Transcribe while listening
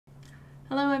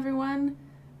Hello everyone,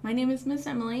 my name is Miss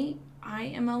Emily. I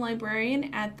am a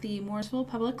librarian at the Mooresville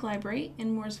Public Library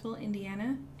in Mooresville,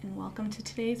 Indiana, and welcome to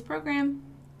today's program.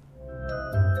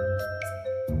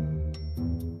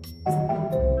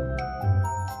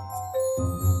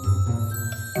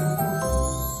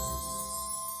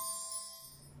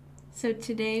 So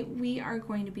today we are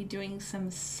going to be doing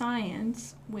some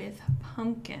science with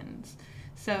pumpkins.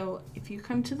 So if you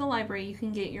come to the library, you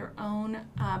can get your own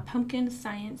pumpkin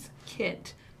science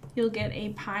kit. You'll get a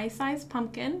pie-sized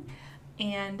pumpkin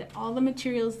and all the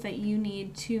materials that you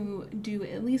need to do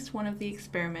at least one of the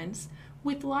experiments,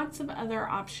 with lots of other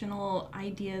optional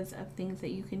ideas of things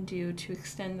that you can do to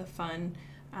extend the fun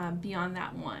beyond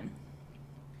that one.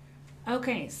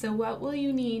 Okay, so what will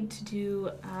you need to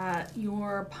do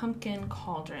your pumpkin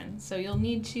cauldron? So you'll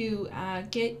need to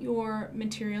get your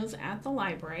materials at the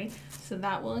library. So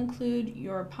that will include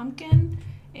your pumpkin,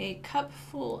 a cup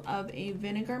full of a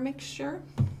vinegar mixture,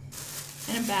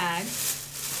 and a bag.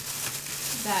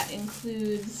 That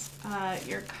includes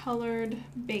your colored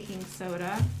baking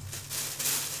soda,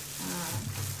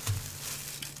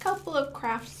 a couple of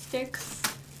craft sticks,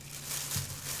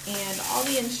 and all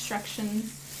the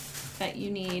instructions that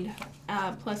you need,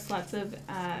 plus lots of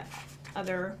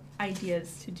other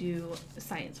ideas to do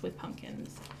science with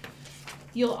pumpkins.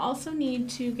 You'll also need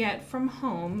to get from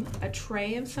home a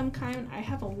tray of some kind. I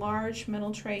have a large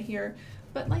metal tray here,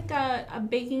 but like a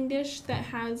baking dish that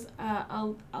has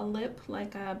a lip,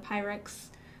 like a Pyrex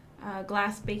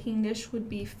glass baking dish would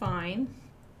be fine.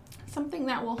 Something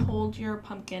that will hold your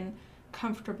pumpkin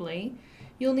comfortably.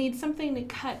 You'll need something to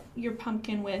cut your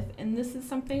pumpkin with, and this is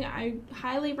something I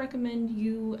highly recommend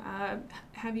you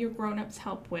have your grown-ups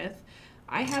help with.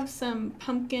 I have some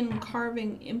pumpkin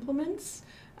carving implements,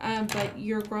 but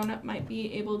your grown-up might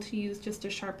be able to use just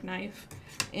a sharp knife.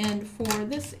 And for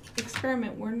this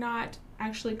experiment, we're not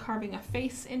actually carving a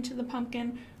face into the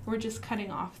pumpkin, we're just cutting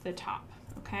off the top,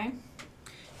 okay?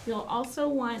 You'll also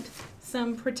want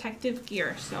some protective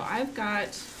gear. So I've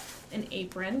got an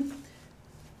apron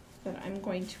that I'm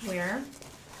going to wear.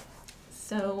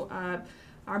 So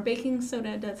our baking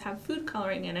soda does have food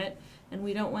coloring in it, and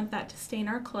we don't want that to stain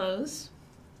our clothes.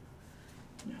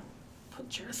 Now,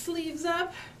 put your sleeves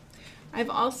up. I've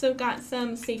also got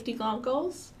some safety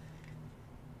goggles.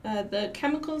 The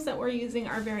chemicals that we're using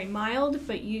are very mild,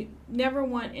 but you never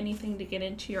want anything to get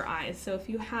into your eyes. So if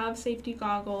you have safety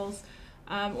goggles,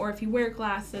 or if you wear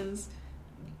glasses,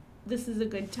 this is a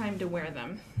good time to wear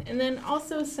them. And then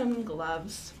also some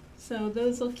gloves. So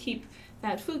those will keep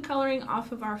that food coloring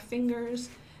off of our fingers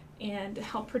and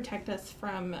help protect us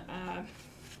from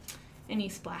any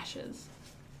splashes.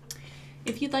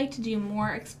 If you'd like to do more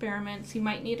experiments, you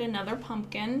might need another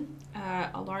pumpkin,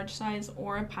 a large size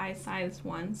or a pie-sized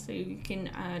one. So you can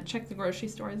check the grocery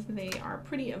stores. They are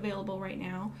pretty available right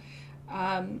now.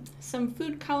 Some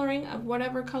food coloring of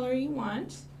whatever color you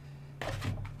want,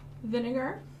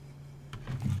 vinegar,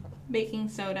 baking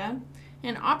soda,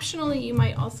 and optionally you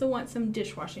might also want some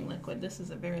dishwashing liquid. This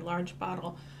is a very large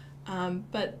bottle,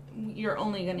 but you're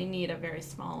only going to need a very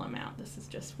small amount. This is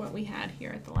just what we had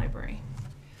here at the library.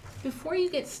 Before you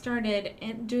get started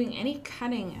and doing any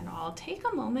cutting at all, take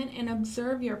a moment and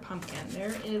observe your pumpkin.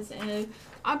 There is an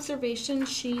observation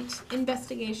sheet,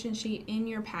 investigation sheet in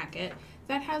your packet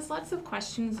that has lots of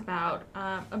questions about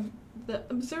the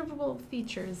observable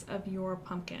features of your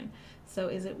pumpkin. So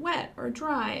is it wet or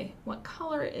dry? What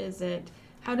color is it?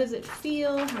 How does it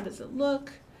feel? How does it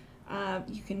look?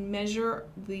 You can measure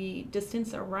the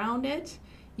distance around it.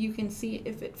 You can see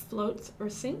if it floats or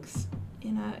sinks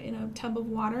in a tub of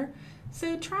water.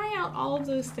 So try out all of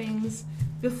those things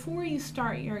before you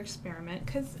start your experiment,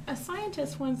 because a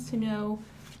scientist wants to know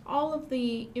all of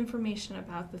the information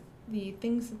about the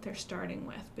things that they're starting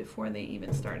with before they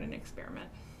even start an experiment.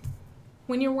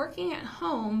 When you're working at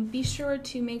home, be sure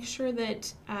to make sure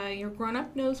that your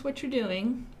grown-up knows what you're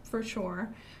doing, for sure,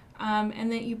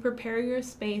 and that you prepare your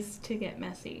space to get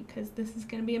messy, because this is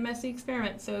going to be a messy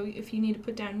experiment. So if you need to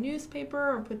put down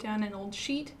newspaper or put down an old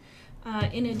sheet,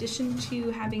 in addition to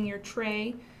having your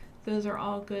tray, those are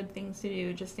all good things to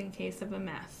do just in case of a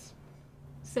mess.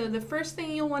 So the first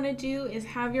thing you'll want to do is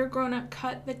have your grown-up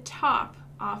cut the top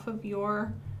off of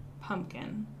your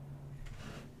pumpkin.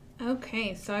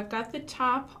 Okay, so I've got the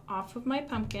top off of my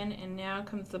pumpkin, and now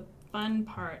comes the fun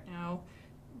part. Now,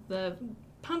 the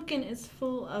pumpkin is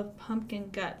full of pumpkin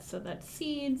guts, so that's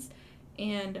seeds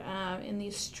and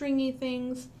these stringy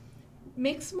things.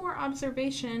 Make some more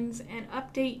observations and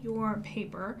update your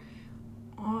paper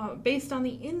based on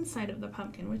the inside of the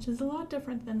pumpkin, which is a lot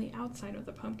different than the outside of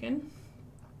the pumpkin.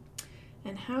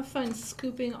 and have fun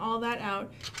scooping all that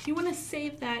out. You want to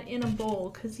save that in a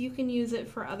bowl because you can use it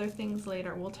for other things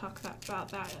later. We'll talk about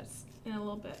that in a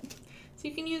little bit. So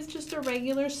you can use just a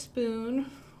regular spoon,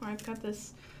 or I've got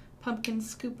this pumpkin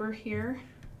scooper here.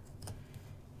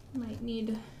 You might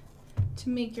need to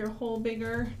make your hole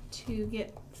bigger to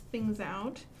get things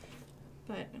out,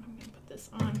 but I'm going to put this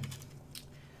on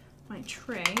my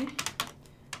tray.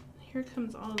 Here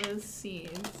comes all those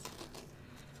seeds.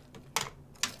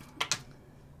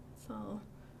 So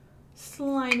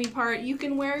slimy part. You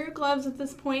can wear your gloves at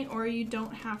this point, or you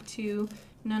don't have to.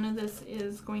 None of this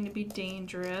is going to be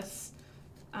dangerous.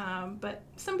 But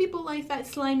some people like that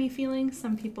slimy feeling,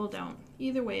 some people don't.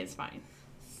 Either way is fine.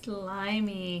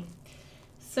 Slimy.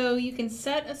 So you can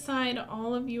set aside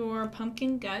all of your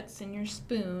pumpkin guts and your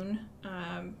spoon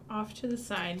off to the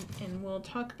side, and we'll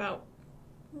talk about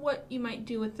what you might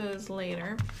do with those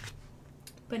later.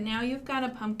 But now you've got a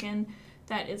pumpkin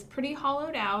that is pretty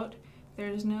hollowed out.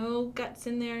 There's no guts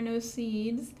in there, no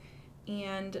seeds,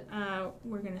 and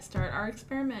we're going to start our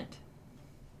experiment.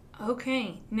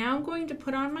 Okay, now I'm going to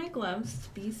put on my gloves to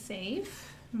be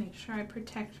safe. Make sure I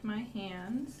protect my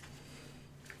hands.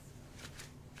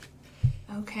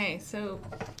 Okay, so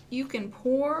you can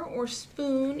pour or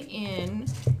spoon in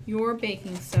your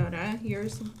baking soda.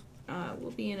 Yours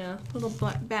will be in a little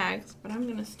black bag, but I'm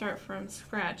going to start from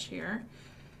scratch here.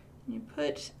 You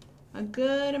put a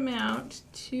good amount,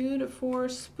 2 to 4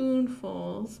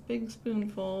 spoonfuls, big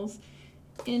spoonfuls,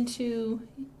 into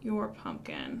your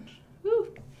pumpkin.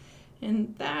 Woo.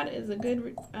 And that is a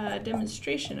good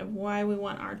demonstration of why we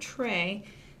want our tray,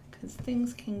 because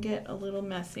things can get a little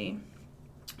messy.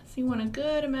 So you want a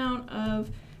good amount of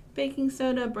baking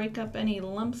soda, break up any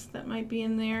lumps that might be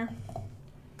in there.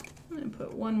 I'm going to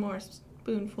put 1 more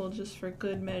spoonful just for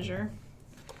good measure.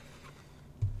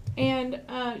 And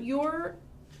your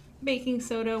baking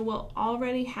soda will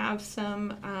already have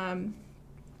some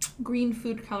green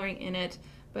food coloring in it,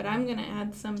 but I'm going to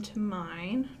add some to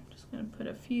mine. I'm just going to put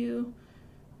a few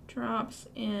drops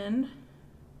in.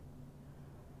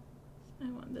 I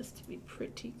want this to be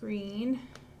pretty green.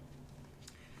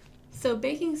 So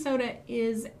baking soda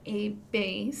is a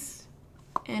base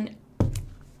and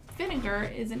vinegar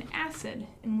is an acid,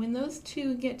 and when those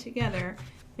two get together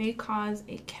they cause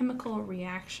a chemical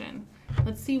reaction.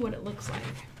 Let's see what it looks like.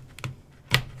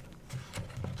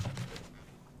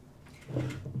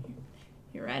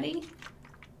 You ready?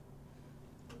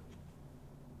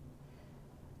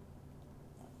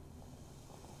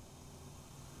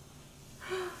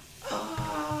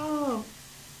 Oh,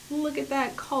 look at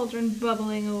that cauldron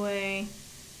bubbling away.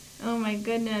 Oh my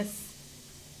goodness.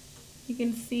 You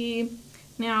can see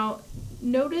now,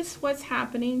 notice what's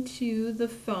happening to the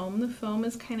foam. The foam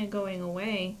is kind of going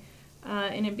away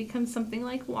and it becomes something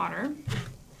like water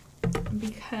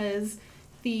because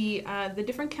the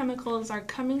different chemicals are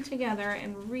coming together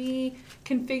and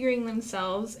reconfiguring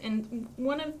themselves, and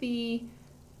one of the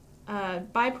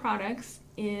byproducts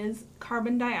is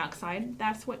carbon dioxide.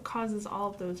 That's what causes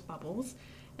all of those bubbles.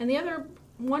 And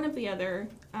one of the other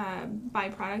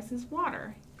byproducts is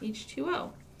water,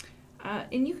 H2O.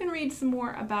 And you can read some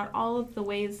more about all of the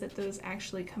ways that those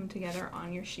actually come together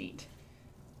on your sheet.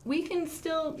 We can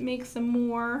still make some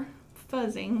more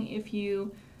fuzzing if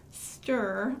you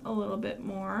stir a little bit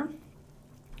more.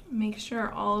 Make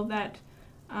sure all of that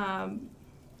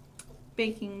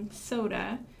baking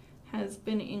soda has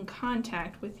been in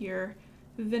contact with your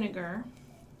vinegar.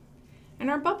 And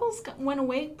our bubbles went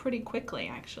away pretty quickly,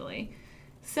 actually.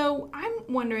 So I'm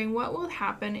wondering what will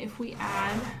happen if we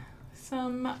add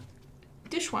some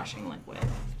dishwashing liquid.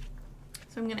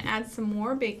 So I'm going to add some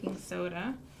more baking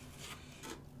soda,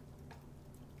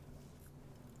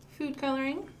 food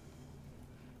coloring.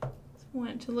 Want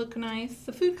it to look nice.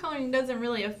 The food coloring doesn't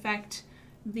really affect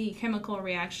the chemical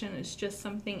reaction, it's just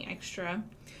something extra.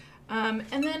 And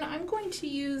then I'm going to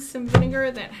use some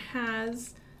vinegar that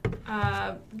has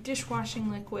dishwashing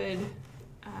liquid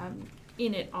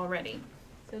in it already.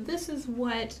 So this is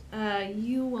what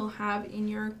you will have in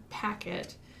your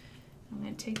packet. I'm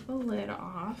going to take the lid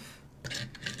off.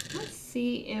 Let's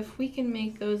see if we can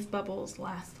make those bubbles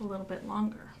last a little bit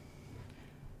longer.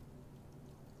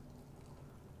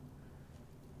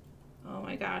 Oh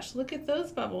my gosh, look at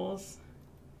those bubbles.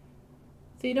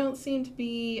 They don't seem to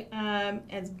be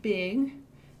as big.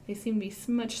 They seem to be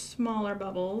much smaller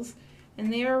bubbles,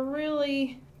 and they are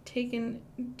really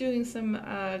doing some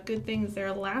good things.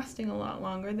 They're lasting a lot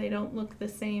longer. They don't look the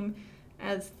same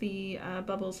as the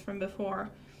bubbles from before.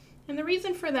 And the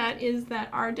reason for that is that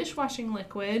our dishwashing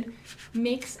liquid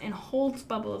makes and holds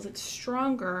bubbles. It's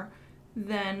stronger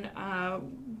than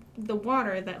the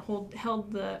water that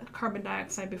held the carbon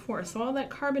dioxide before. So all that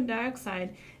carbon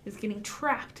dioxide is getting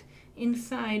trapped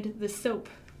inside the soap,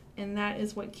 and that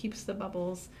is what keeps the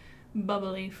bubbles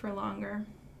bubbly for longer.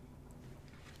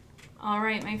 All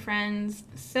right, my friends,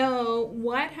 so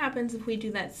what happens if we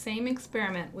do that same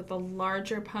experiment with a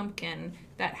larger pumpkin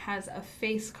that has a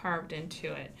face carved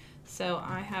into it? So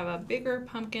I have a bigger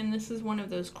pumpkin. This is one of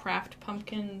those craft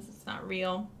pumpkins. It's not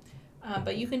real,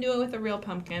 but you can do it with a real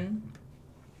pumpkin.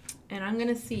 And I'm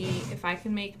gonna see if I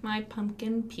can make my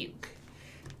pumpkin puke.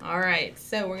 All right,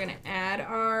 so we're gonna add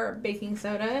our baking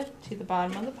soda to the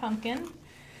bottom of the pumpkin.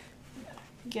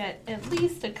 Get at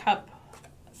least a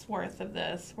cup's worth of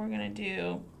this. We're gonna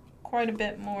do quite a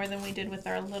bit more than we did with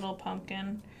our little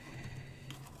pumpkin.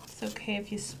 It's okay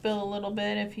if you spill a little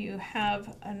bit, if you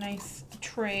have a nice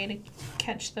tray to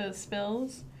catch those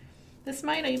spills. This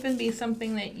might even be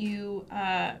something that you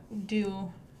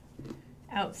do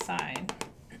outside.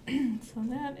 So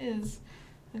that is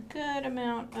a good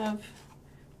amount of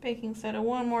baking soda.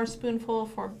 One more spoonful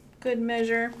for good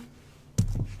measure.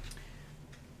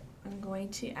 I'm going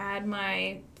to add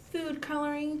my food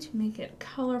coloring to make it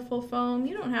colorful foam.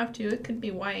 You don't have to, it could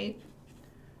be white.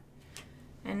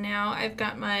 And now I've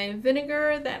got my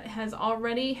vinegar that has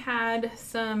already had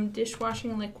some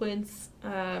dishwashing liquids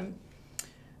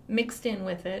mixed in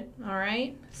with it. All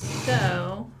right,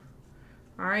 so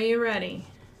are you ready?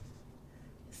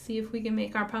 See if we can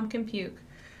make our pumpkin puke.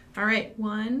 All right,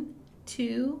 1,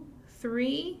 2,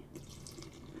 3.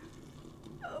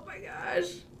 Oh my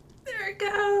gosh, there it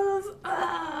goes.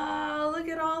 Oh, look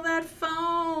at all that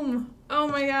foam. Oh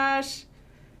my gosh.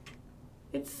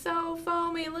 It's so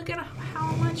foamy. Look at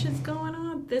how much is going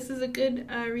on. This is a good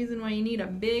reason why you need a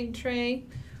big tray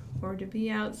or to be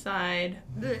outside.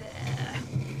 Blech.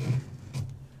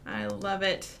 I love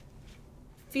it.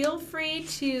 Feel free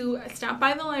to stop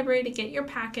by the library to get your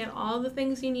packet, all the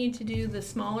things you need to do the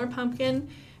smaller pumpkin,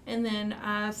 and then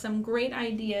some great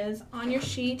ideas on your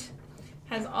sheet.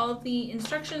 Has all of the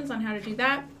instructions on how to do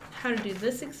that, how to do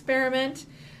this experiment,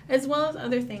 as well as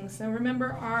other things. So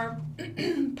remember our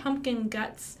pumpkin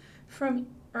guts from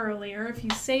earlier. If you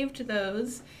saved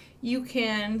those, you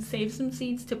can save some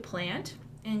seeds to plant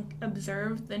and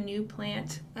observe the new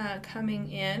plant coming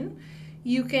in.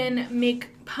 You can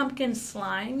make pumpkin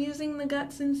slime using the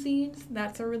guts and seeds.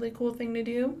 That's a really cool thing to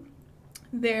do.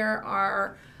 There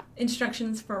are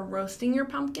instructions for roasting your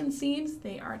pumpkin seeds.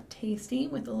 They are tasty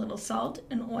with a little salt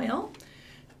and oil.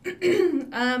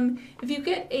 If you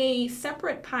get a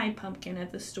separate pie pumpkin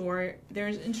at the store,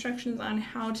 there's instructions on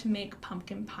how to make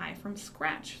pumpkin pie from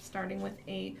scratch, starting with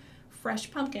a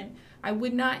fresh pumpkin. I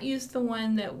would not use the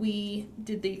one that we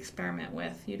did the experiment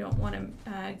with. You don't want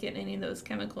to get any of those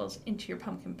chemicals into your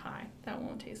pumpkin pie. That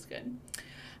won't taste good.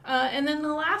 And then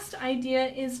the last idea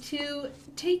is to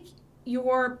take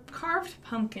your carved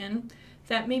pumpkin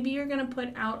that maybe you're going to put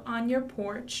out on your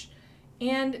porch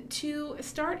and to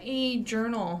start a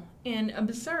journal and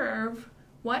observe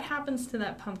what happens to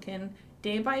that pumpkin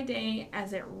day by day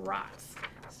as it rots.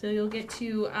 So you'll get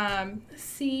to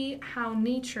see how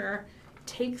nature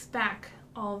takes back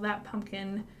all that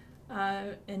pumpkin,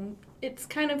 and it's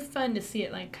kind of fun to see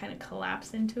it like kind of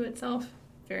collapse into itself.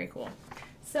 Very cool.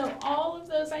 So all of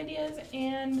those ideas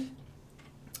and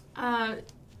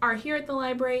are here at the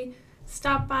library.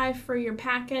 Stop by for your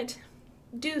packet.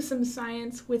 Do some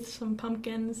science with some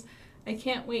pumpkins. I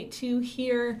can't wait to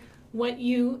hear what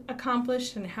you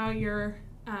accomplished and how your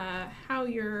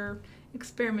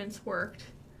experiments worked.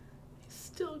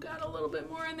 Still got a little bit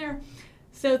more in there.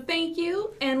 So thank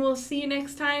you, and we'll see you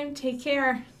next time. Take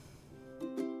care.